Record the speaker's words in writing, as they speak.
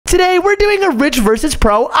Today, we're doing a rich versus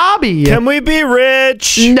pro obby. Can we be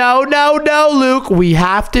rich? No, Luke. We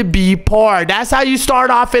have to be poor. That's how you start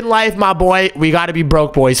off in life, my boy. We got to be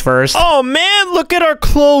broke boys first. Oh, man, look at our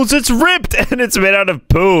clothes. It's ripped, and it's made out of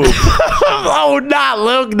poop. Oh, nah,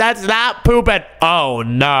 Luke. That's not poop. Oh,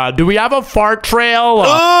 nah. Do we have a fart trail?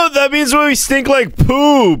 Oh, that means we stink like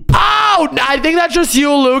poop. Oh, I think that's just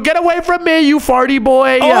you, Luke. Get away from me, you farty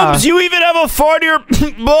boy. Oh, you even have a fart in your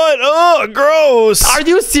butt. Oh, gross. Are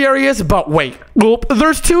you serious? But wait. Oop,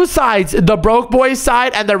 there's two sides. The broke boy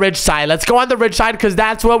side and the rich side. Let's go on the rich side because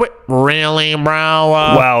that's what we... Really, bro?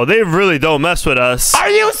 Wow, they really don't mess with us. Are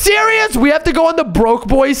you serious? We have to go on the broke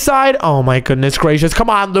boy side? Oh, my goodness gracious. Come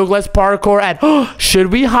on, Luke. Let's parkour. And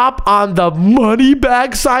should we hop on the money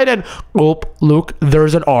bag side? And, oop, Luke,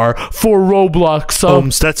 there's an R for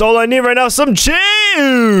Roblox. That's all I need right now. Some cheese.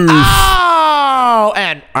 Oh,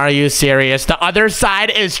 and are you serious? The other side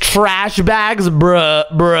is trash bags, bruh.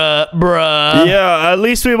 Yeah, at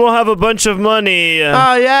least we won't have a bunch of money.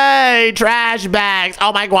 Oh, yay, trash bags.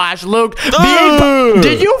 Oh, my gosh, Luke.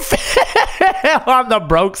 Did you fail on the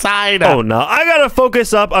broke side? Oh, no. I gotta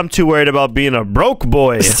focus up. I'm too worried about being a broke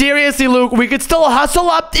boy. Seriously, Luke, we could still hustle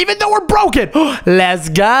up even though we're broken. Let's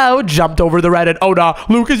go. Jumped over the Reddit. Oh, no.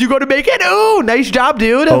 Lucas, you going to make it? Ooh, nice job,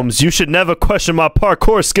 dude. Holmes, you should never question my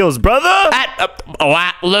parkour skills, brother.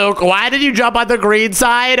 Luke, why did you jump on the green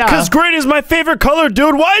side? Because green is my favorite color,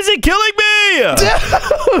 dude. Why is it killing me?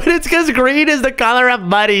 Dude, it's because green is the color of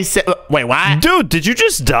money. Wait, what? Dude, did you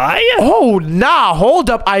just die? Oh, nah. Hold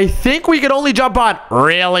up. I think we can only jump on...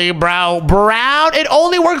 Really, bro? Brown? It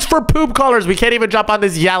only works for poop colors. We can't even jump on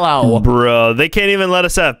this yellow. Bro, they can't even let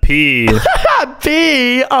us have pee.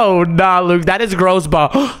 Pee? Oh, nah, Luke. That is gross,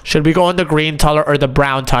 but should we go in the green tunnel or the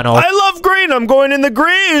brown tunnel? I love green. I'm going in the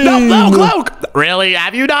green. No, Luke. Really?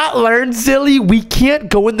 Have you not learned, silly? We can't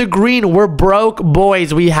go in the green. We're broke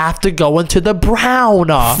boys. We have to go into the brown.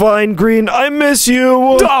 Fine, green. I miss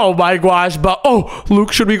you. Oh, my gosh. But,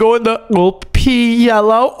 Luke, should we go in the pea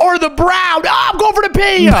yellow or the brown? Oh, I'm going for the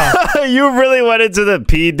pea. You really went into the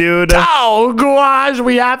pea, dude. Oh, gosh.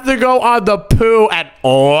 We have to go on the poo. And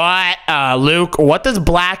what? Luke, what does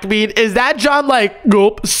black mean? Is that John, like,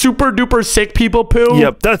 super duper sick people poo?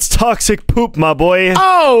 Yep, that's toxic poop, my boy.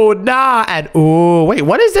 Oh, nah. And, ooh, wait,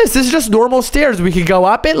 what is this? This is just normal stairs. We can go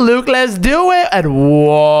up it. Luke, let's do it. And,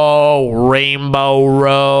 whoa, Rainbow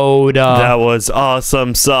Road. That was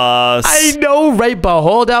awesome sauce. I know, right? But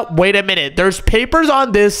hold up. Wait a minute. There's papers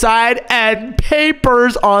on this side and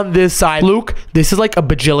papers on this side. Luke, this is like $1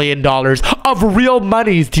 bajillion of real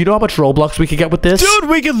monies. Do you know how much Roblox we could get with this? Dude,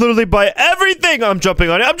 we could literally buy everything. I'm jumping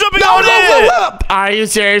on it. I'm jumping on it. Are you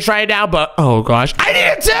serious right now? But, oh, gosh. I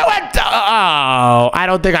need to do it. Oh, I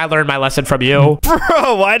don't think I learned my lesson from you.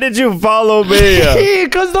 Bro, why did you follow me?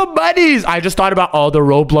 Because the monies. I just thought about all the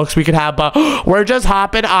Roblox we could have, but we're just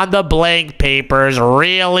hopping on the blank papers.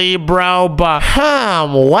 Really, bro? But,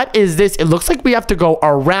 what is this? It looks like we have to go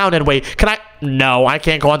around and wait. Can I? No, I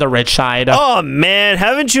can't go on the rich side. Oh, man.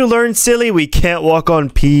 Haven't you learned, silly? We can't walk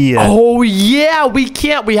on pee. Oh, yeah, we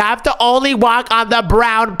can't. We have to only walk on the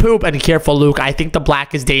brown poop. And careful, Luke. I think the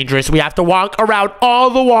black is dangerous. We have to walk around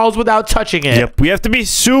all the walls without touching it. Yep, we have to be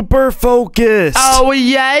super focused. Oh,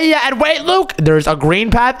 yeah. And wait, Luke. There's a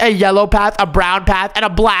green path, a yellow path, a brown path, and a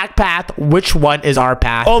black path. Which one is our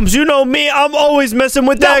path? You know me. I'm always messing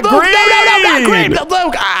with that Luke, green. No, not green.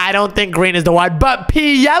 Luke, I don't think green is the one, but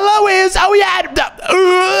pea yellow is. Oh, yeah. Dude,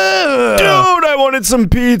 I wanted some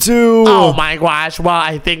pee too. Oh my gosh. Well,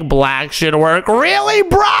 I think black should work. Really,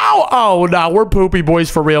 bro? Oh, no. We're poopy boys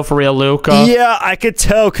for real, Luke. Yeah, I could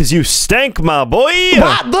tell because you stank, my boy.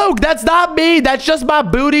 What? Luke, that's not me. That's just my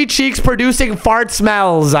booty cheeks producing fart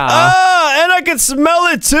smells. And I can smell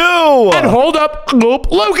it too. And hold up.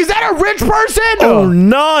 Luke, is that a rich person? Oh,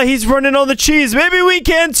 no. He's running on the cheese. Maybe we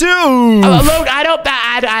can too. Luke,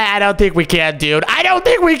 I don't think we can, dude. I don't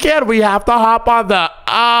think we can. We have to hop on the...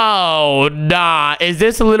 Oh, nah. Is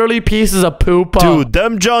this literally pieces of poop? Dude,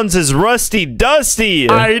 them Johns is rusty dusty.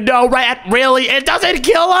 I know, right? Really? It doesn't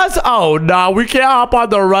kill us? Oh, nah. We can't hop on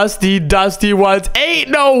the rusty dusty ones. Ain't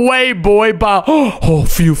no way, boy. But, oh,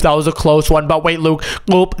 phew. That was a close one. But wait, Luke.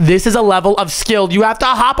 This is a level of skill. You have to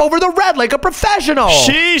hop over the red like a professional.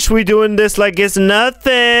 Sheesh. We doing this like it's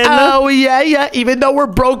nothing. Oh, yeah. Even though we're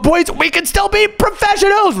broke boys, we can still be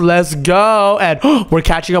professionals. Let's go. And we're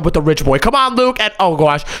catching up with the rich boy. Come on, Luke. And, oh,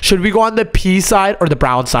 gosh. Should we go on the pea side or the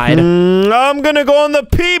brown side? I'm gonna go on the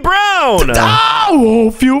pea brown. Oh,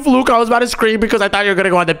 Oh, phew, Luke, I was about to scream because I thought you were going to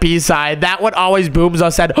go on the P side. That one always booms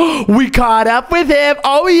us and we caught up with him.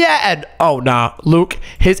 Oh, yeah. And oh, nah, Luke,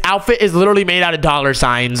 his outfit is literally made out of dollar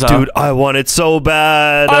signs. Dude, I want it so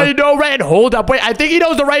bad. I know, right? And hold up. Wait, I think he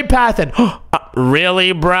knows the right path. And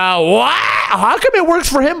really, bro? What? How come it works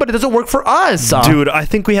for him, but it doesn't work for us? Dude, I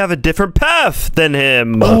think we have a different path than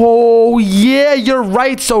him. Oh, yeah, you're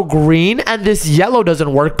right. So green and this yellow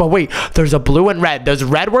doesn't work. But wait, there's a blue and red. Does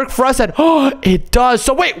red work for us? And it does.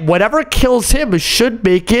 So wait, whatever kills him should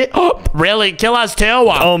make it really kill us too.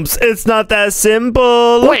 It's not that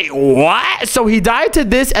simple. Wait, what? So he died to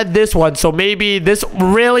this and this one. So maybe this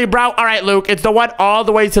really, bro? All right, Luke, it's the one all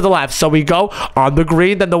the way to the left. So we go on the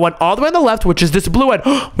green, then the one all the way on the left, which is this blue one.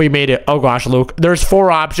 We made it. Oh, gosh, Luke. There's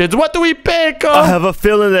 4 options. What do we pick? I have a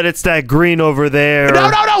feeling that it's that green over there. No,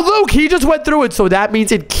 Luke. He just went through it. So that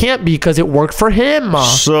means it can't be because it worked for him.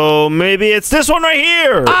 So maybe it's this one right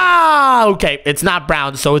here. Ah, okay. It's not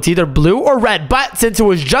brown. So it's either blue or red. But since it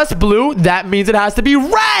was just blue, that means it has to be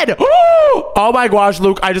red. Oh, my gosh,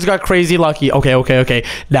 Luke. I just got crazy lucky. Okay.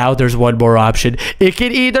 Now there's one more option. It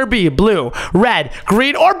can either be blue, red,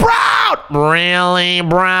 green, or brown. Really,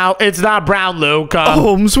 brown? It's not brown, Luke.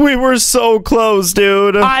 Holmes, we were so close,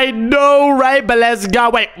 dude. I know, right? But let's go.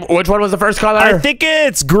 Wait, which one was the first color? I think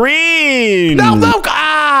it's green. No, Luke.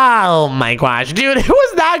 Oh, my gosh, dude. It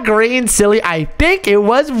was not green, silly. I think it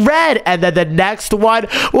was red. And then the next one,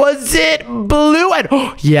 was it blue? And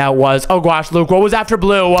yeah, it was. Oh, gosh, Luke. What was after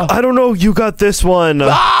blue? I don't know. You got this one.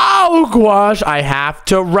 Oh, gosh. I have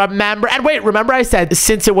to remember. And wait, remember I said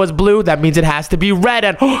since it was blue, that means it has to be red.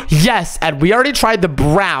 And yes, and we already tried the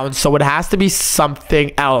brown, so it has to be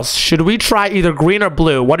something else. Should we try either green or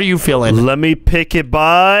blue? What are you feeling? Let me pick it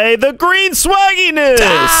by the green swagginess.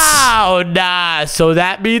 Oh, nah. So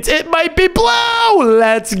that means it might be blue.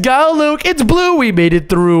 Let's go, Luke. It's blue. We made it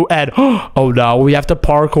through. And oh, no. We have to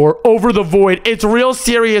parkour over the void. It's real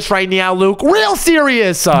serious right now, Luke. Real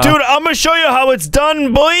serious. Dude, I'm going to show you how it's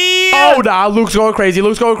done, boy. Oh, nah. Luke's going crazy. All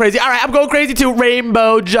right, I'm going crazy too.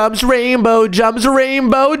 Rainbow jumps.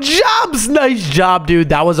 Nice job, dude.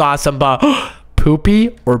 That was awesome, but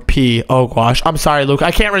poopy or pee? Oh, gosh. I'm sorry, Luke.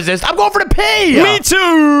 I can't resist. I'm going for the pee. Me too.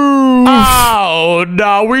 Oh,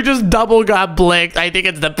 no. We just double got blinked. I think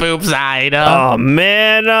it's the poop side. Oh,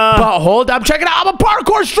 man. But hold up. Check it out. I'm a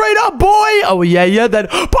parkour straight up, boy. Oh, yeah. Then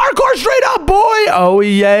parkour straight up, boy. Oh,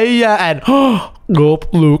 yeah. And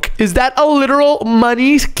Gulp, Luke, is that a literal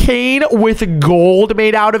money cane with gold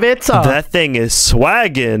made out of it? That thing is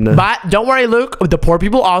swaggin'. But don't worry, Luke. The poor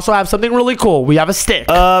people also have something really cool. We have a stick.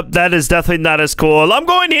 That is definitely not as cool. I'm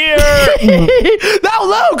going here. No,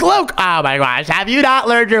 Luke. Oh, my gosh. Have you not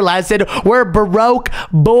learned your lesson? We're Baroque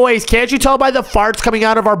boys. Can't you tell by the farts coming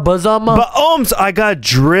out of our bosom? But, I got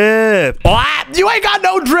drip. What? You ain't got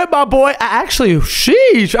no drip, my boy. Actually,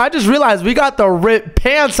 sheesh. I just realized we got the ripped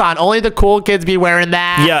pants on. Only the cool kids be wearing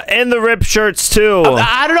that. Yeah, and the ripped shirts too.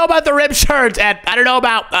 I don't know about the ripped shirts, and I don't know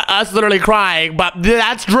about us literally crying, but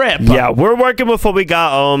that's drip. Yeah, we're working with what we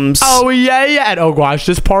got, Oh, yeah. And oh, gosh,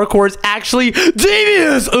 this parkour is actually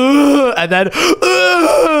devious. And then,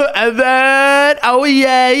 oh,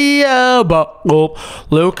 yeah. But,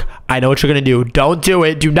 Luke, I know what you're going to do. Don't do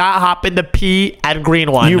it. Do not hop in the pea and green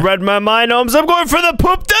one. You read my mind, Holmes. I'm going for the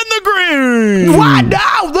poop, then the green. What?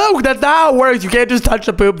 No, Luke, that's not how it works. You can't just touch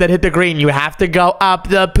the poop, then hit the green. You have to go up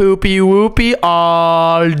the poopy whoopy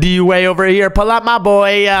all the way over here. Pull up, my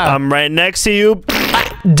boy. I'm right next to you.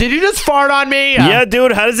 Did you just fart on me? Yeah,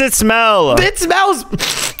 dude. How does it smell? It smells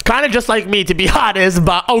kind of just like me, to be honest.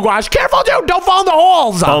 But, oh, gosh. Careful, dude. Don't fall in the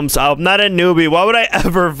holes. Holmes, I'm not a newbie. Why would I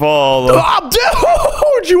ever fall? Oh,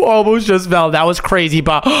 dude. You almost just fell. That was crazy.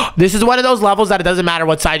 But this is one of those levels that it doesn't matter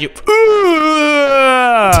what side you...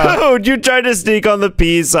 Dude, you tried to sneak on the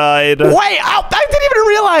P side. Wait, I didn't even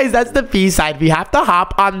realize that's the P side. We have to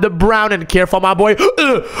hop on the brown and careful, my boy.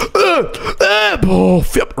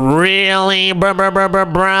 Really?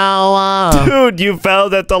 Bro. Dude, you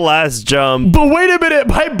fell at the last jump. But wait a minute.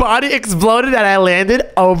 My body exploded and I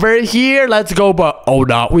landed over here. Let's go. But, oh,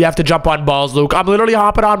 no. We have to jump on balls, Luke. I'm literally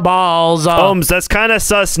hopping on balls. Holmes, that's kind of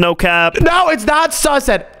sus, no cap. No, it's not sus.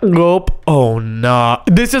 And, nope. Oh, no.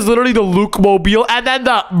 This is literally the Luke mobile and then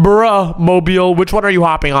the bruh mobile. Which one are you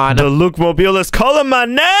hopping on? The Luke mobile is calling my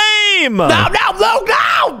name. No, Luke,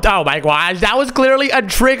 no. Oh my gosh, that was clearly a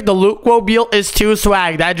trick. The Luke mobile is too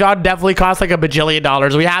swag. That John definitely cost like $1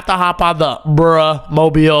 bajillion. We have to hop on the bruh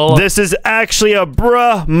mobile. This is actually a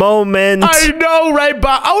bruh moment. I know, right?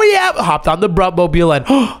 But oh yeah, hopped on the bruh mobile and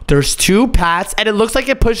there's 2 paths and it looks like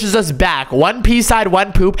it pushes us back. 1 pee side,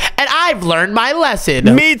 1 poop, and I've learned my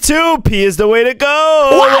lesson. Me too. Pee is the way to go.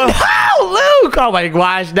 What? No, Luke! Oh my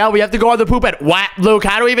gosh, now we have to go on the poop and what? Luke,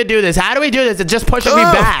 how do we even do this? How do we do this? It's just pushing me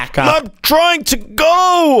back. I'm trying to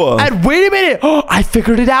go. And wait a minute. Oh, I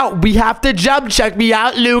figured it out. We have to jump. Check me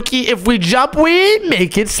out, Lukey. If we jump, we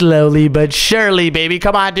make it slowly but surely, baby.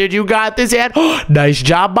 Come on, dude. You got this, and nice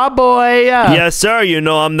job, my boy. Yes, sir. You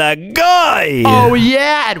know I'm that guy. Oh,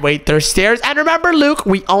 yeah. And wait, there's stairs. And remember, Luke,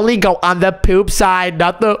 we only go on the poop side,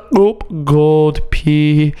 not the gold,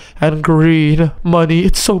 pee, and green money.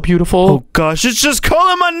 It's so beautiful. Oh, gosh. It's just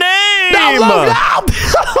calling my name. No, Luke, no.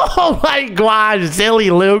 Oh, my gosh. Silly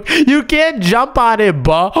Luke. You can't jump on it,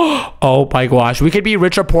 but oh, my gosh. We could be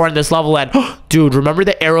rich or poor in this level. And dude, remember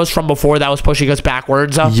the arrows from before that was pushing us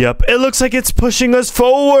backwards? Yep. It looks like it's pushing us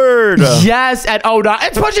forward. Yes. And oh, no.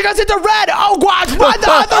 It's pushing us into red. Oh, gosh. Run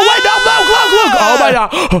the other way. No, Luke. Oh, my God.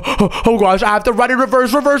 Oh, gosh. I have to run in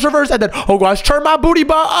reverse. And then, oh, gosh. Turn my booty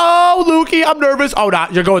butt. Oh, Lukey. I'm nervous. Oh, no.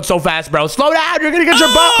 You're going so fast, bro. Slow down. You're going to get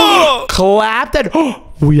your butt clapped. And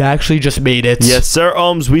we actually just made it. Yes, sir,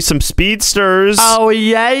 we some speedsters. Oh,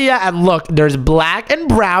 yeah. And look, there's black and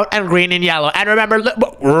brown and green and yellow. And remember,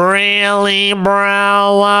 really,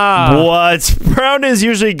 bro? What? Brown is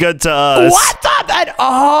usually good to us. What the? And,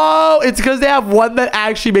 oh, it's because they have one that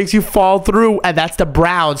actually makes you fall through, and that's the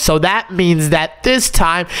brown. So that means that this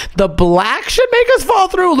time, the black should make us fall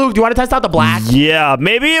through. Luke, do you want to test out the black? Yeah,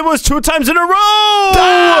 maybe it was 2 times in a row.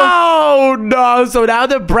 Oh, no. So now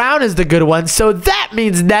the brown is the good one. So that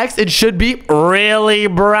means next it should be really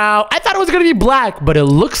brown. I thought it was going to be black, but it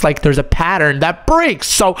looks like there's a pattern that breaks.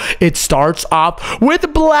 So it starts off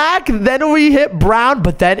with black, then we hit brown,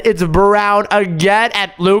 but then it's brown again.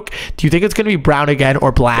 And Luke, do you think it's going to be brown again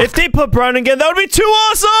or black? If they put brown again, that would be too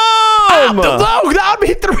awesome. Luke, that would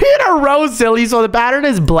be 3 in a row, silly. So the pattern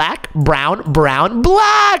is black, brown, brown,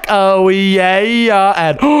 black. Oh, yeah.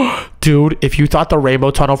 And dude, if you thought the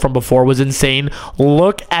rainbow tunnel from before was insane,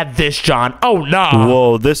 look at this, John. Oh, no.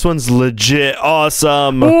 Whoa, this one's legit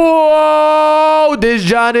awesome. Whoa, this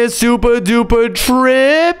John is super duper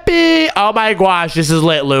trippy. Oh, my gosh, this is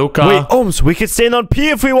lit, Luke. Wait, Ohms, we can stand on P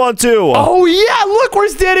if we want to. Oh, yeah, look, we're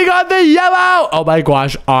standing on the yellow. Oh, my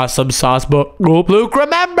gosh, awesome sauce. But Luke,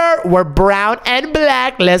 remember, we're brown and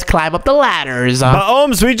black. Let's climb up the ladders. But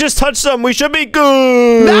Ohms, we just touched them. We should be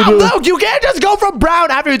good. No, Luke, you can't just go from brown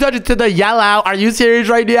after you touch it to the yellow. Are you serious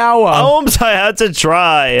right now? Ohms, I had to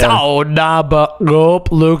try. Oh, nah, but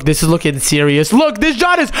Luke, this is looking serious. Look, this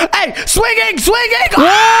John is, hey, swinging.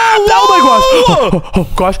 Whoa, Oh, my gosh.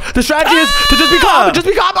 Oh, gosh. The strategy is to just be calm.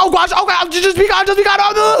 Oh, gosh. Just be calm.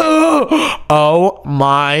 Oh,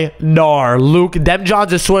 my nar. Luke, them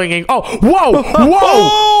Johns is swinging. Oh,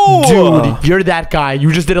 whoa. Dude, you're that guy.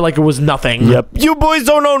 You just did it like it was nothing. Yep. You boys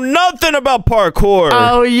don't know nothing about parkour.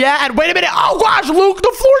 Oh, yeah. And wait a minute. Oh, gosh, Luke,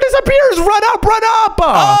 the floor disappears. Run up.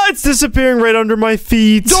 Oh, it's disappearing right under my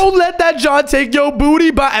feet. Don't let that John take your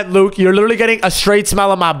booty. And Luke, you're literally getting a straight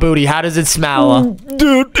smell of my booty. How does it smell?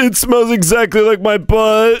 Dude, it smells exactly like my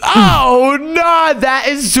butt. Oh, no. That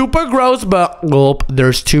is super gross. But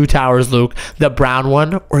there's 2 towers, Luke. The brown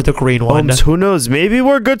one or the green one. Who knows? Maybe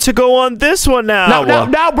we're good to go on this one now.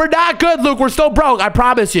 No, we're not good, Luke. We're still broke. I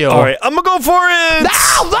promise you. All right, I'm gonna go for it. No.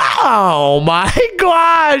 Oh, my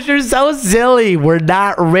gosh. You're so silly. We're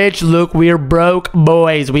not rich, Luke. We're broke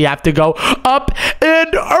boys. We have to go up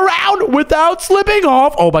and around without slipping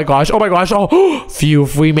off. Oh, my gosh. Oh, phew.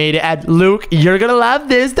 We made it. And Luke, you're gonna love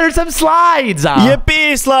this. There's some slides.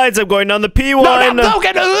 Yippee, slides. I'm going down the P one. No.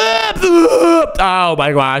 Oh,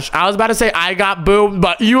 my gosh. I was about to say I got boomed,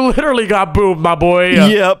 but you literally got boomed, my boy.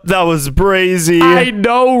 Yep, that was brazy. I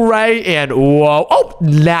know, right? And whoa. Oh,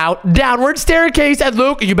 now downward staircase. And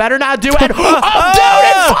Luke, you better not do it. Oh, dude,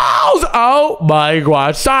 it falls. Oh, my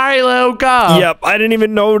gosh. Sorry, Luke. Yep, I didn't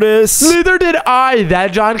even notice. Neither did I.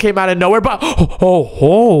 That John came out of nowhere, but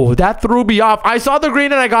that threw me off. I saw the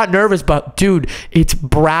green and I got nervous, but dude, it's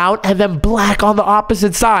brown and then black on the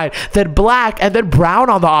opposite side, then black and then brown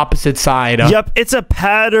on the opposite side. Yep, it's a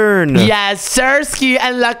pattern. Yes, sirski,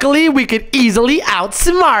 and luckily we could easily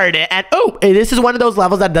outsmart it. And this is one of those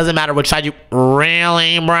levels that doesn't matter which side you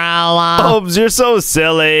really, bro. Ohms, you're so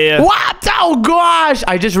silly. What? Oh gosh,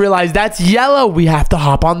 I just realized that's yellow. We have to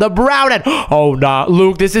hop on the brown. And oh no,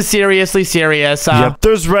 Luke, this is seriously serious. Yep,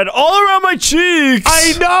 there's red all around my cheeks.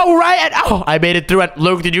 I know, right? And I made it through it.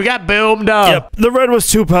 Luke, did you get boomed? Yep, the The red was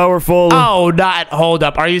too powerful. Oh, not. Hold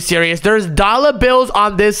up. Are you serious? There's dollar bills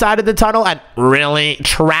on this side of the tunnel and really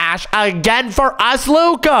trash again for us,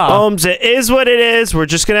 Luca. It is what it is. We're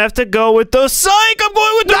just going to have to go with those. Psych! I'm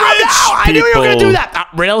going with the rich I knew you were going to do that.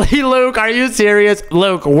 Really, Luke? Are you serious?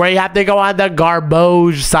 Luke, we have to go on the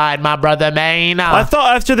garbage side, my brother, man. I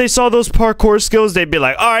thought after they saw those parkour skills, they'd be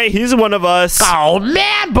like, all right, he's one of us. Oh,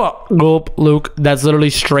 man. But, Luke, that's literally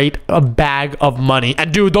straight a bag of money.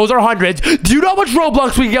 And, dude, those are hundreds. Do you know how much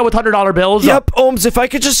Roblox we can get with $100 bills? Yep, Ohms, if I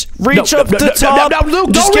could just reach up the top. No,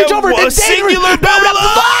 Luke, just don't reach over. a singular bill.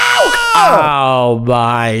 Oh,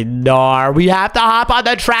 my nar. We have to hop on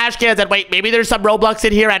the trash cans and wait, maybe there's some Roblox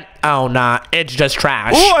in here and, oh, nah, it's just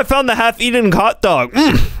trash. Oh, I found the half-eaten hot dog.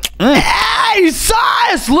 Hey,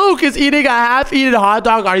 sus! Luke is eating a half-eaten hot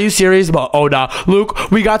dog. Are you serious? But oh no,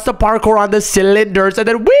 Luke, we got some parkour on the cylinders, and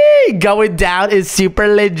then going down is super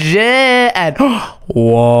legit. And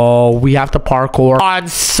whoa, we have to parkour on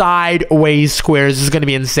sideways squares. This is gonna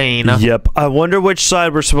be insane. Yep. I wonder which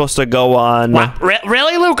side we're supposed to go on. What?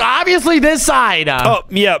 Really, Luke? Obviously this side. Oh,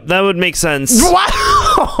 yeah, that would make sense. What?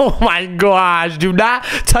 Oh my gosh! Do not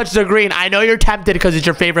touch the green. I know you're tempted because it's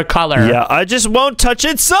your favorite color. Yeah, I just won't touch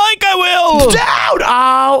it. Psych, I will. Dude!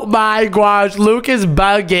 Oh my gosh, Luke is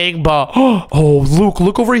bugging, but oh, Luke,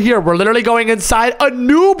 look over here. We're literally going inside a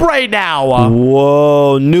noob right now.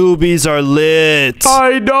 Whoa, newbies are lit.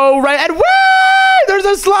 I know, right? And there's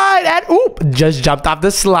a slide, and oop, just jumped off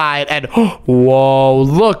the slide. And whoa,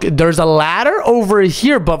 look, there's a ladder over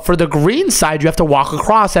here, but for the green side, you have to walk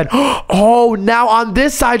across. And oh, now on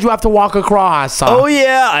this side, you have to walk across. Oh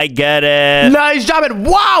yeah, I get it. Nice job. And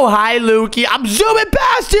wow, hi, Lukey. I'm zooming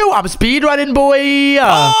past you. I'm speed running, boy.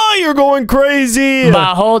 Oh, you're going crazy.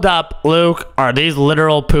 But hold up, Luke. Are these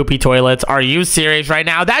literal poopy toilets? Are you serious right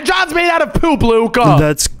now? That job's made out of poop, Luke.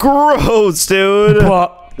 That's gross, dude.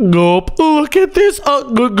 But nope. Look at this.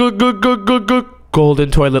 Good.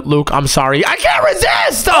 Golden toilet, Luke. I'm sorry. I can't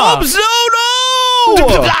resist. Oops, no.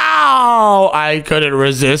 Oh, I couldn't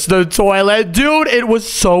resist the toilet. Dude, it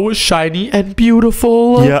was so shiny and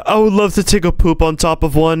beautiful. Yeah, I would love to take a poop on top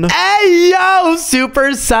of one. Hey, yo,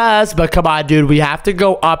 super sus. But come on, dude, we have to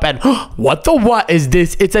go up and what is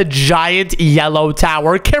this? It's a giant yellow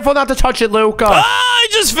tower. Careful not to touch it, Luke. I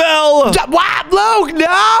just fell. What, Luke?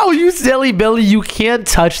 No, you silly Billy. You can't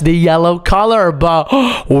touch the yellow color, but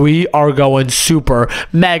we are going super,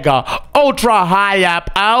 mega, ultra high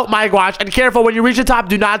up. Oh my gosh. And careful when you reach the top,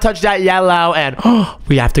 do not touch that yellow. And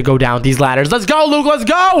we have to go down these ladders. Let's go, Luke. Let's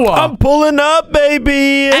go. I'm pulling up,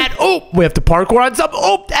 baby. And we have to parkour on some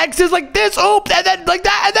X's like this. And then like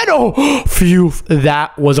that. And then phew,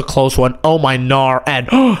 that was a close one. Oh my nar. And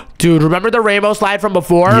dude, remember the rainbow slide from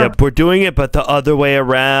before? Yep, we're doing it, but the other way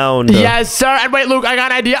around. Yes, sir. And wait, Luke, I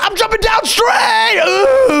got an idea. I'm jumping down straight.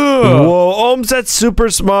 Whoa, Ohms, that's super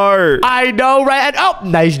smart. I know, right?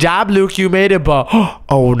 And nice job, Luke. You made it, but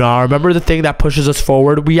oh no, remember the thing that pushes us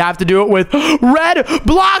forward? We have to do it with red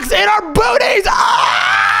blocks in our booties.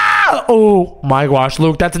 Oh my gosh,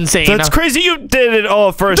 Luke, that's insane. That's crazy. You did it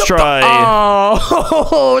all first try.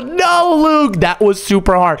 Oh no, Luke, that was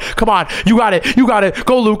super hard. Come on, you got it.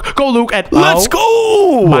 Go, Luke. And let's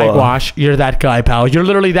go. My gosh, you're that guy, pal. You're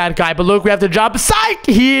literally that guy. But Luke, we have to jump. Psych!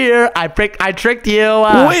 Here, I tricked you.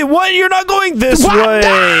 Wait, what? You're not going this way.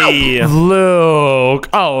 No! Luke.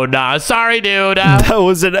 Oh no, sorry, dude. That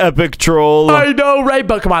was an epic troll. I know, right?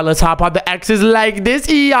 But come on, let's hop on the X's like this.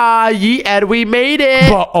 And we made it.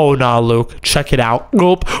 But oh no, Luke, check it out.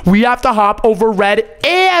 Nope, we have to hop over red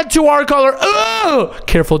and to our color.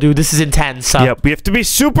 Careful, dude. This is intense. Yep, we have to be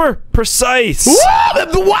super precise.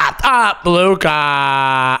 What up, Luke?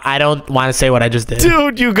 I don't want to say what I just did.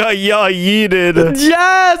 Dude, you got yeeted.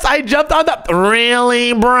 Yes, I jumped on the...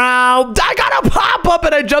 Really, bro? I got a pop-up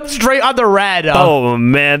and I jumped straight on the red. Oh,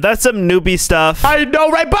 man, that's some newbie stuff. I know,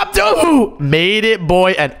 right? But dude, made it,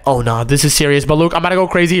 boy. And oh, no, this is serious. But Luke, I'm going to go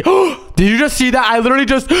crazy. Did you just see that? I literally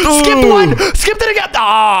just skipped one. Skipped it again.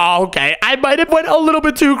 Oh, okay. I might have went a little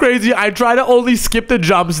bit too crazy. I tried to only skip the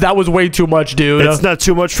jumps. That was way too much, dude. It's not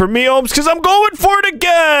too much for me, Ohms, because I'm going for it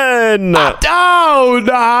again. Oh,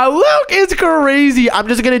 no. Luke is crazy. I'm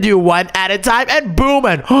just going to do one at a time and boom.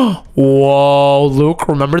 And whoa, Luke,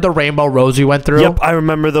 remember the rainbow rows we went through? Yep, I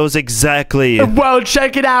remember those exactly. Well,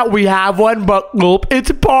 check it out. We have one, but nope,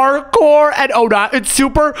 it's parkour. And oh, no, it's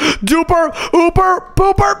super duper, ooper,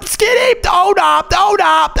 pooper, skinny. Oh, no.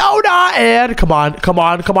 And come on.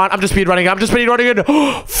 I'm just speed running.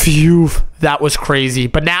 And phew, That was crazy.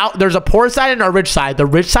 But now there's a poor side and a rich side. The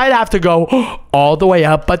rich side have to go all the way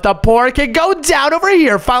up, but the poor can go down over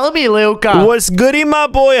here. Follow me, Luke. What's goody, my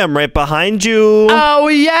boy? I'm right behind you. Oh,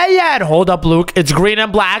 yeah. And hold up, Luke. It's green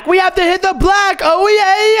and black. We have to hit the black. Oh,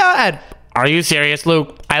 yeah. And are you serious,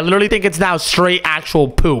 Luke? I literally think it's now straight actual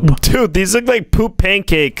poop. Dude, these look like poop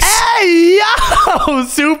pancakes. Hey, yo!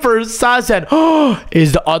 Super sus. And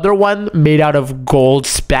is the other one made out of gold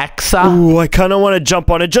specks? Ooh, I kind of want to jump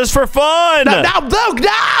on it just for fun. No, Luke, no!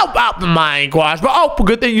 Oh, my gosh. But,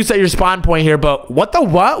 good thing you set your spawn point here. But what the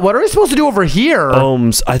what? What are we supposed to do over here?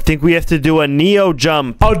 I think we have to do a Neo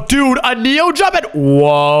jump. Oh, dude, a Neo jump? And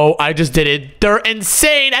whoa, I just did it. They're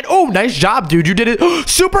insane. And, oh, nice job, dude. You did it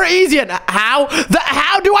super easy. And how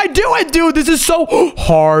do I do it, dude? This is so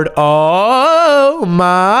hard. Oh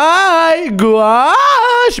my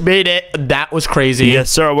gosh. Made it. That was crazy.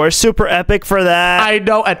 Yes, sir. We're super epic for that. I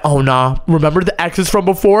know. And oh nah. Remember the X's from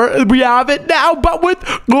before? We have it now, but with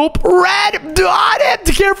red on it.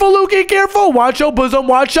 Careful, Lukey. Careful. Watch your bosom.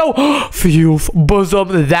 Watch your phew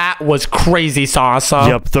bosom. That was crazy sauce.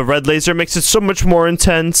 Yep. The red laser makes it so much more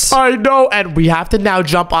intense. I know. And we have to now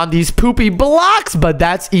jump on these poopy blocks, but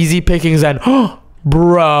that's easy pickings. And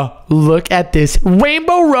bruh, look at this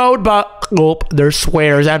rainbow road, but there's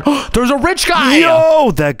squares, and there's a rich guy.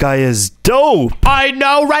 Yo, that guy is dope. I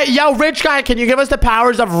know, right? Yo, rich guy, can you give us the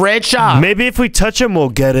powers of rich? Maybe if we touch him, we'll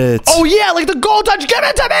get it. Oh yeah, like the gold touch. Give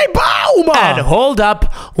it to me, boom! And hold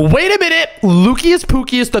up, wait a minute. Lucius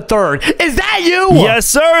Pookius the third. Is that you? Yes,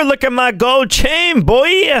 sir. Look at my gold chain,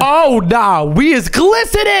 boy. Oh nah, we is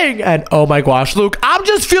glistening. And oh my gosh, Luke, I'm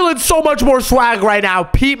just feeling so much more swag right now.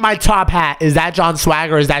 Peep my top hat. Is that John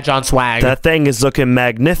Swag or is that John Swag? That thing is looking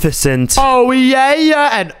magnificent. Oh yeah.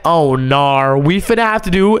 And oh nar, we finna have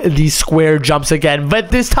to do these square jumps again, but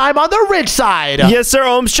this time on the rich side. Yes, sir.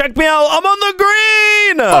 Holmes, check me out. I'm on the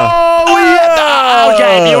green. Oh yeah.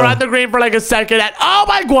 Okay, you were on the green for like a second, and oh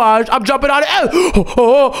my gosh, I'm jumping on it.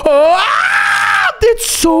 It's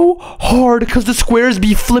so hard because the squares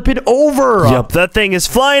be flipping over. Yep, that thing is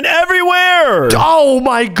flying everywhere. Oh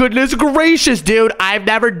my goodness gracious, dude. I've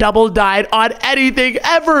never double died on anything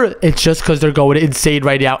ever. It's just because they're going insane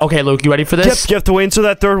right now. Okay, Luke, you ready for this? Yep, you have to wait until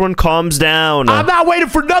that third one calms down. I'm not waiting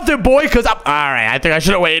for nothing, boy, because I'm... All right, I think I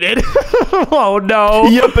should have waited. Oh, no.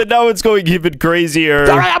 Yep, but now it's going even crazier.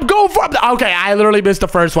 All right, I'm going for... Okay, I literally missed the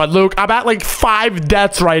first one. Luke, I'm at like 5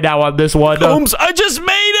 deaths right now on this one. Holmes, I just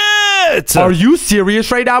made it. Are you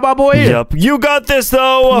serious right now, my boy? Yep, you got this,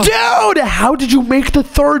 though. Dude, how did you make the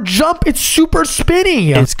third jump? It's super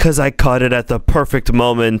spinny. It's because I caught it at the perfect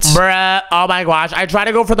moment. Bruh, oh my gosh. I tried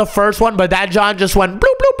to go for the first one, but that John just went bloop,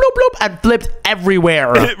 bloop, bloop, bloop, and flipped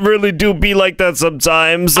everywhere. It really do be like that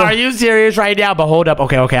sometimes. Are you serious right now? But hold up.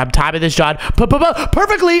 Okay, I'm timing this, John.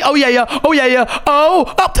 Perfectly. Oh, yeah. Oh,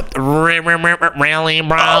 really,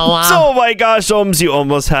 bro? Oh my gosh, Holmes, you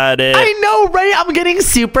almost had it. I know, right? I'm getting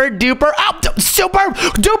super duper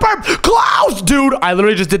close, dude. I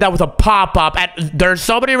literally just did that with a pop-up, and there's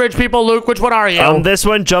so many rich people. Luke, which one are you? On this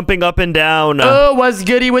one, jumping up and down. Oh, what's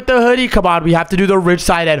goody with the hoodie? Come on, we have to do the rich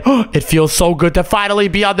side, and it feels so good to finally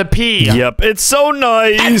be on the P. Yep, it's so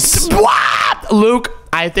nice. What? Luke,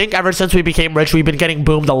 I think ever since we became rich, we've been getting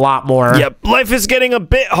boomed a lot more. Yep, life is getting a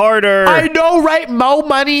bit harder. I know, right? More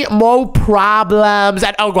money, more problems.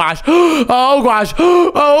 And oh gosh.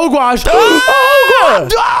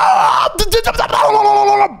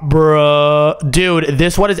 Bruh. Dude,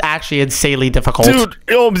 this one is actually insanely difficult. Dude,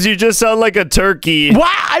 Holmes, you just sound like a turkey.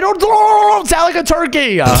 What? I don't sound like a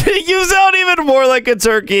turkey. You sound even more like a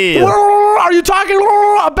turkey. Are you talking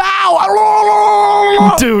about?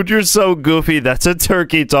 Dude, you're so goofy. That's a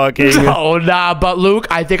turkey talking. Oh, nah. But Luke,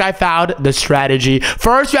 I think I found the strategy.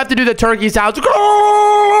 First, you have to do the turkey sounds.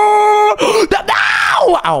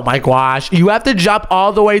 Oh my gosh. You have to jump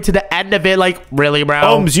all the way to the end of it. Like, really, bro?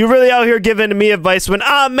 Holmes, you really out here giving me advice when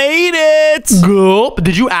I made it. Gulp.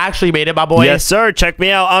 Did you actually made it, my boy? Yes, sir. Check me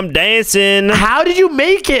out. I'm dancing. How did you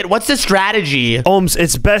make it? What's the strategy? Holmes,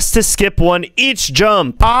 it's best to skip one each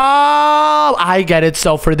jump. Oh, I get it.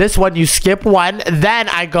 So for this one, you skip one, then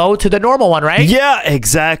I go to the normal one, right? Yeah,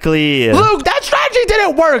 exactly. Luke, that strategy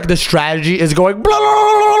didn't work. The strategy is going...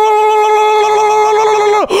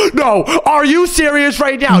 No, are you serious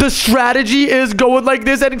right now? The strategy is going like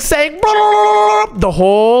this and saying the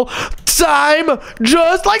whole time,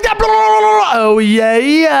 just like that. Oh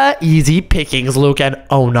yeah, easy pickings, Luke. And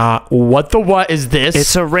oh nah, what is this?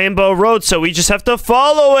 It's a rainbow road, so we just have to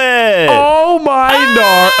follow it. Oh my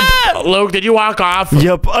god, Luke, did you walk off?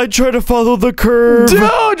 Yep, I try to follow the curve. Dude,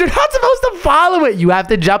 you're not supposed to follow it. You have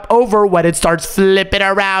to jump over when it starts flipping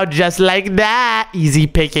around, just like that. Easy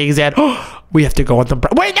pickings. And we have to go on the...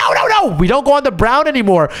 Wait, no. no, we don't go on the brown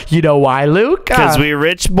anymore. You know why, Luke? Because we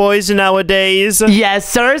rich boys nowadays.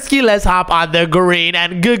 Yes, Sirski. Let's hop on the green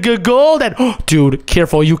and gold. And dude,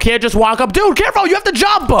 careful. You can't just walk up. Dude, careful. You have to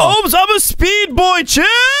jump. Oops, I'm a speed boy. Chill.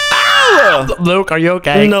 Luke, are you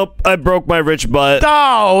okay? Nope, I broke my rich butt.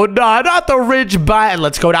 No, not the rich butt. And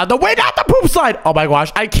let's go down the way, not the poop slide. Oh my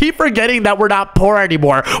gosh, I keep forgetting that we're not poor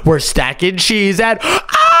anymore. We're stacking cheese and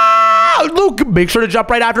Luke, make sure to jump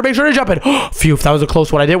right after. Make sure to jump in. Phew, that was a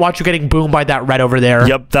close one. I didn't want you getting boomed by that red over there.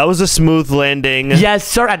 Yep, that was a smooth landing. Yes,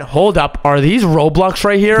 sir. And hold up, are these Roblox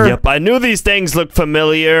right here? Yep, I knew these things looked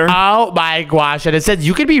familiar. Oh my gosh, and it says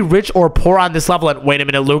you can be rich or poor on this level. And wait a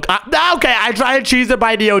minute, Luke. Okay, I tried to cheese it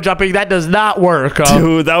by neo jumping. That does not work.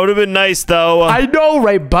 Dude, that would have been nice though. I know,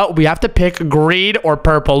 right? But we have to pick green or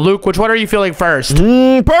purple. Luke, which one are you feeling first?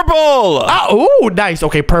 Purple. Oh, nice.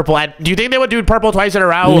 Okay, purple. And do you think they would do purple twice in a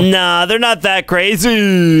row? Nah, they're not that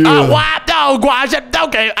crazy. What? Oh gosh.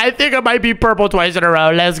 Okay, I think it might be purple twice in a row.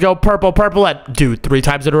 Let's go purple. And dude, 3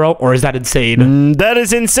 times in a row, or is that insane? That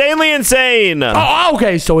is insanely insane. Oh,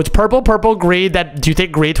 okay. So it's purple, green. Do you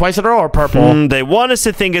think green twice in a row or purple? They want us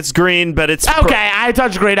to think it's green, but it's okay. I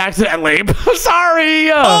touched green accidentally. Sorry.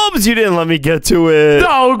 Oops, you didn't let me get to it.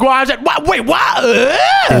 No, gosh. Wait, what?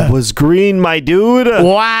 It was green, my dude.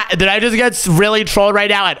 What? Did I just get really trolled right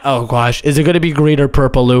now? And oh gosh, is it gonna be green or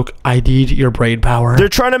purple, Luke? I need your brain power. They're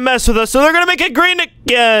trying to mess with us, so they're gonna make it green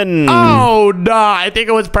again. Oh no, I think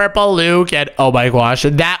it was purple, Luke. And oh my gosh,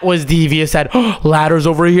 that was devious. And ladders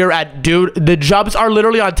over here. And dude, the jumps are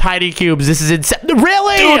literally on tiny cubes. This is insane.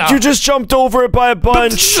 Really? Dude, you just jumped over it by a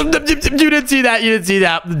bunch. You didn't see that.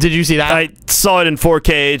 Did you see that? I saw it in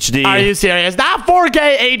 4K HD. Are you serious? Not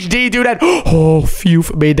 4K HD, dude. And oh, phew,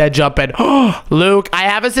 made that jump. And Luke, I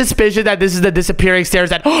have a suspicion that this is the disappearing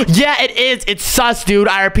stairs. And yeah, it is. It's sus, dude.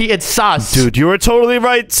 I repeat, it's sus. Dude, you were totally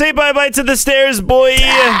right. Say bye-bye to the stairs, boy.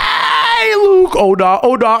 Hey, Luke. Oh, no.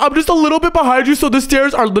 I'm just a little bit behind you, so the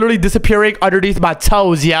stairs are literally disappearing underneath my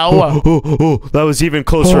toes, yo. That was even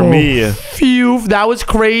closer for me. Phew, that was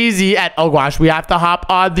crazy. And oh, gosh, we have to hop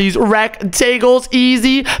on these rectangles,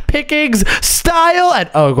 easy pickings style. And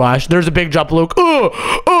oh, gosh, there's a big jump, Luke. Oh,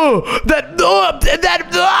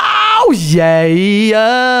 yay.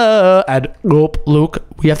 And Luke,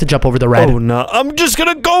 we have to jump over the red. Oh, no. I'm just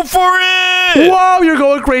going to go for it. Whoa, you're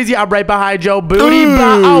going crazy. I'm right behind Joe. Booty.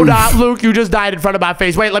 Oh, no. Luke, you just died in front of my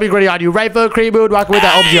face. Wait, let me gritty on you. Right foot, cream mood, walking with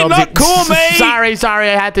that. Hey, not cool, mate. Sorry,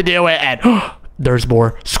 I had to do it. And there's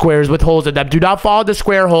more squares with holes in them. Do not fall into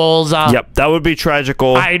square holes. Yep, that would be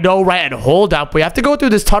tragical. I know, right? And hold up. We have to go through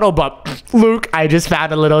this tunnel, but Luke, I just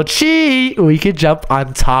found a little cheat. We can jump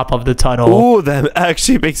on top of the tunnel. Ooh, that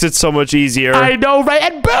actually makes it so much easier. I know, right?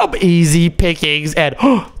 And boom, easy pickings. And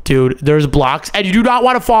dude, there's blocks. And you do not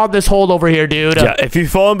want to fall in this hole over here, dude. Yeah, if you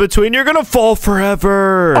fall in between, you're going to fall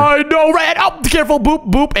forever. I know, right? Oh, careful.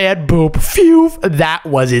 Boop, and boop. Phew. That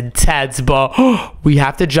was intense, but we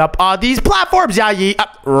have to jump on these platforms. Yeah,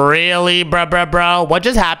 really, bro? What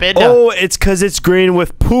just happened? Oh, it's because it's green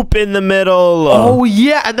with poop in the middle. Oh,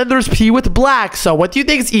 yeah, and then there's P with black. So what do you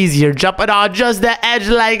think is easier? Jumping on just the edge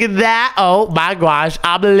like that? Oh, my gosh.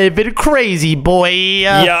 I'm living crazy, boy.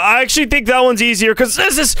 Yeah, I actually think that one's easier because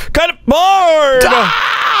this is kind of hard.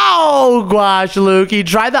 Oh, gosh, Lukey.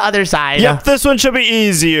 Try the other side. Yep, this one should be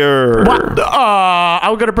easier. What?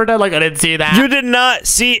 I'm going to pretend like I didn't see that. You did not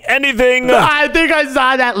see anything. I think I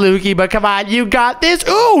saw that, Lukey, but come on. You got this.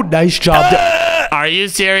 Ooh, nice job. Are you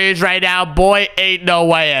serious right now? Boy, ain't no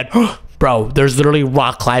way in. Bro, there's literally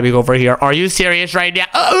rock climbing over here. Are you serious right now?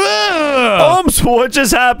 What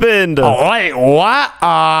just happened? Oh, wait, what?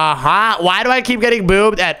 Why do I keep getting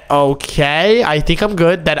boomed? And okay, I think I'm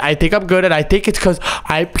good. And I think it's because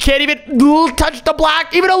I can't even touch the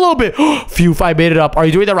block even a little bit. Phew, I made it up. Are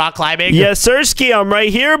you doing the rock climbing? Yes, Sirski, I'm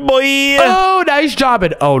right here, boy. Oh, nice job.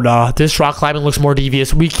 And oh, no, this rock climbing looks more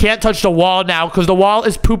devious. We can't touch the wall now because the wall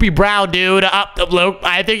is poopy brown, dude. Luke,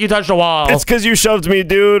 I think you touched the wall. It's because you shoved me,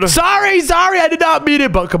 dude. Sorry, I did not mean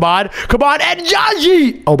it, but come on, and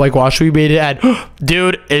Yaji. Oh my gosh, we made it. And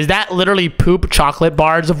dude, is that literally poop chocolate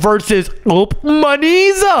bars versus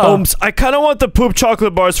monies? I kind of want the poop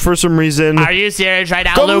chocolate bars for some reason. Are you serious right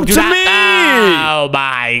now, Come Luke? to me. Oh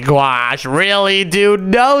my gosh, really, dude?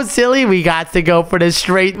 No, silly. We got to go for the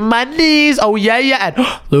straight monies. Oh yeah. And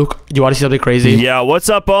Luke, you want to see something crazy? Yeah, what's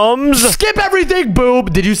up, Skip everything, boom.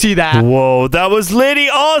 Did you see that? Whoa, that was litty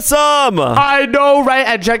awesome. I know, right?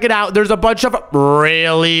 And check it out. There's a bunch of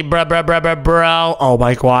really, bro. Oh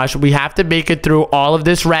my gosh, we have to make it through all of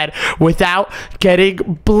this red without getting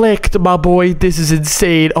blicked, my boy. This is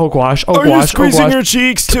insane. Oh gosh. Oh gosh. Are you squeezing your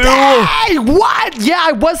cheeks too? Hey, what? Yeah,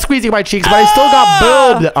 I was squeezing my cheeks, but I still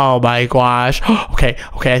got boomed. Oh my gosh. Okay.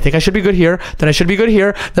 I think I should be good here. Then I should be good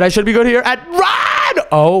here. Then I should be good here. And run!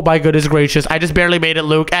 Oh my goodness gracious. I just barely made it,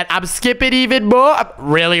 Luke. And I'm skipping even more.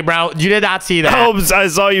 Really, bro? You did not see that. Oh, I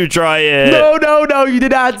saw you try it. No. You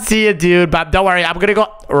did not see it, dude. But don't worry. I'm going to go.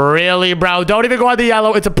 Really, bro? Don't even go on the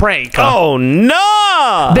yellow. It's a prank. Oh,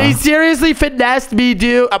 no. They seriously finessed me,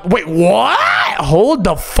 dude. Wait, what? Hold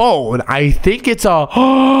the phone. I think it's a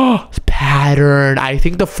pattern. I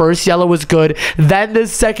think the first yellow was good. Then the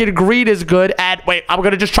second green is good. And wait, I'm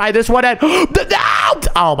going to just try this one. And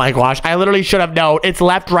oh my gosh. I literally should have known. It's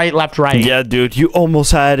left, right, left, right. Yeah, dude. You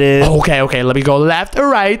almost had it. Okay. Let me go left or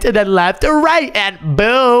right. And then left or right. And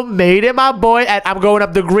boom. Made it, my boy. And I'm going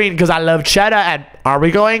up the green because I love cheddar. And are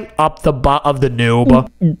we going up the butt of the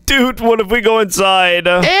noob? Dude, what if we go inside?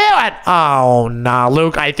 Ew, and, oh, nah,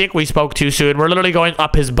 Luke, I think we spoke too soon. We're literally going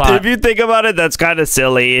up his butt. If you think about it, that's kind of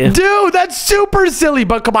silly. Dude, that's super silly,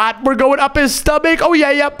 but come on. We're going up his stomach. Oh,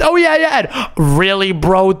 yeah. And really,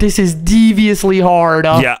 bro, this is deviously hard.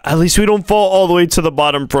 Yeah, at least we don't fall all the way to the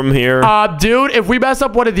bottom from here. Dude, if we mess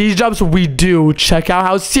up one of these jumps, we do. Check out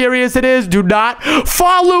how serious it is. Do not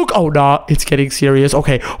fall, Luke. Oh, nah, it's getting serious.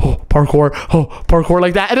 Okay, parkour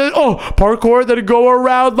like that, and then parkour, then go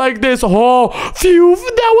around like this. Oh, phew,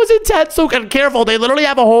 that was intense. So and careful, they literally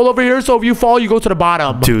have a hole over here, so if you fall, you go to the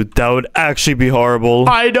bottom. Dude, that would actually be horrible.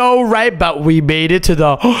 I know, right? But we made it to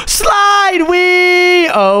the slide.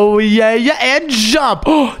 Oh yeah, and jump.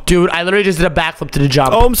 Dude, I literally just did a backflip to the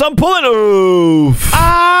jump. Oh, so I'm pulling. Oof.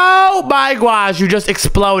 Oh my gosh, you just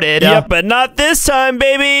exploded. Yep, but not this time,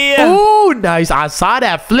 baby. Oh, nice. I saw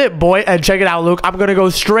that flip, boy. And check it out, Luke. I'm gonna go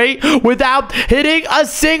straight without hitting a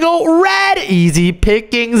single red. Easy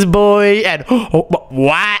pickings, boy. And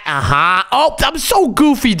what? Oh, I'm so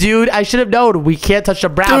goofy, dude. I should have known. We can't touch the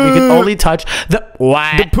brown. We can only touch the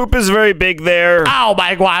what? The poop is very big there. Oh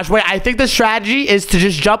my gosh. Wait, I think the strategy is to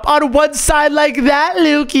just jump on one side like that,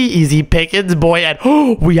 Lukey. Easy pickings, boy.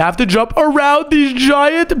 And we have to jump around these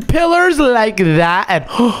giant pillars like that. And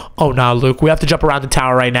oh no, Luke, we have to jump around the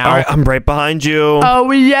tower right now. All right, I'm right behind you.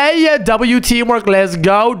 Oh yeah. W teamwork. Let's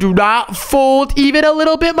go. Do not fold even a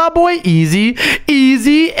little bit, my boy. Easy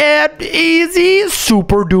and easy.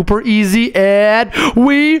 Super duper easy. And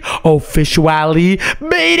we officially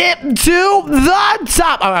made it to the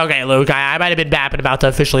top. Oh, okay, Luke, I might have been bapping about to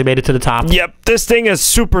officially made it to the top. Yep, this thing is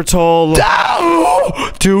super tall.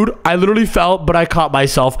 Oh, dude, I literally fell, but I caught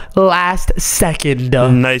myself last second.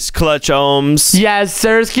 Nice clutch, Ohms. Yes,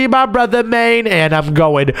 Sirski, my brother main, and I'm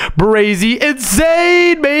going brazy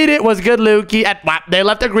insane. Made it. Was good, Lukey. And they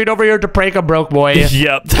left the green over here to prank a broke boy.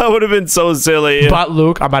 Yep, that would have been so silly. But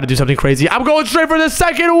Luke, I'm about to do something crazy. I'm going straight for the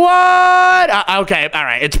second one. Okay, all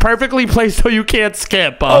right. It's perfectly placed so you can't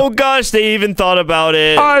skip. Oh gosh, they even thought about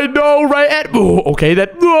it. I know, right? And okay, then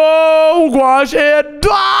oh gosh, and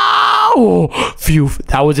phew,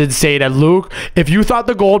 that was insane. And Luke, if you thought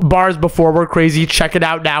the gold bars before were crazy, check it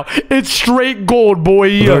out now. It's straight gold,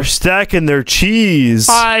 boy. They're stacking their cheese.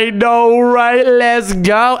 I know, right? Let's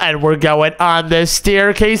go. And we're going on the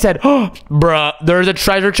staircase. And bruh, there's a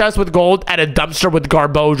treasure chest with gold and a dumpster with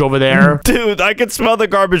garbage over there. Dude, I can smell the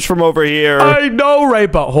garbage from over here. I know,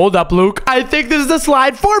 right? But hold up, Luke. I think this is the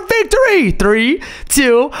slide for victory. 3,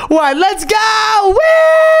 2, 1. Let's go.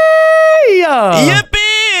 Whee! Yippee!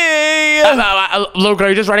 Luke, are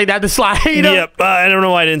you just running down the slide? Yep. I don't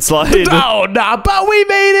know why I didn't slide. Oh, no, but we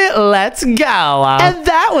made it. Let's go. And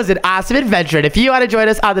that was an awesome adventure. And if you want to join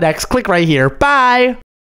us on the next, click right here. Bye.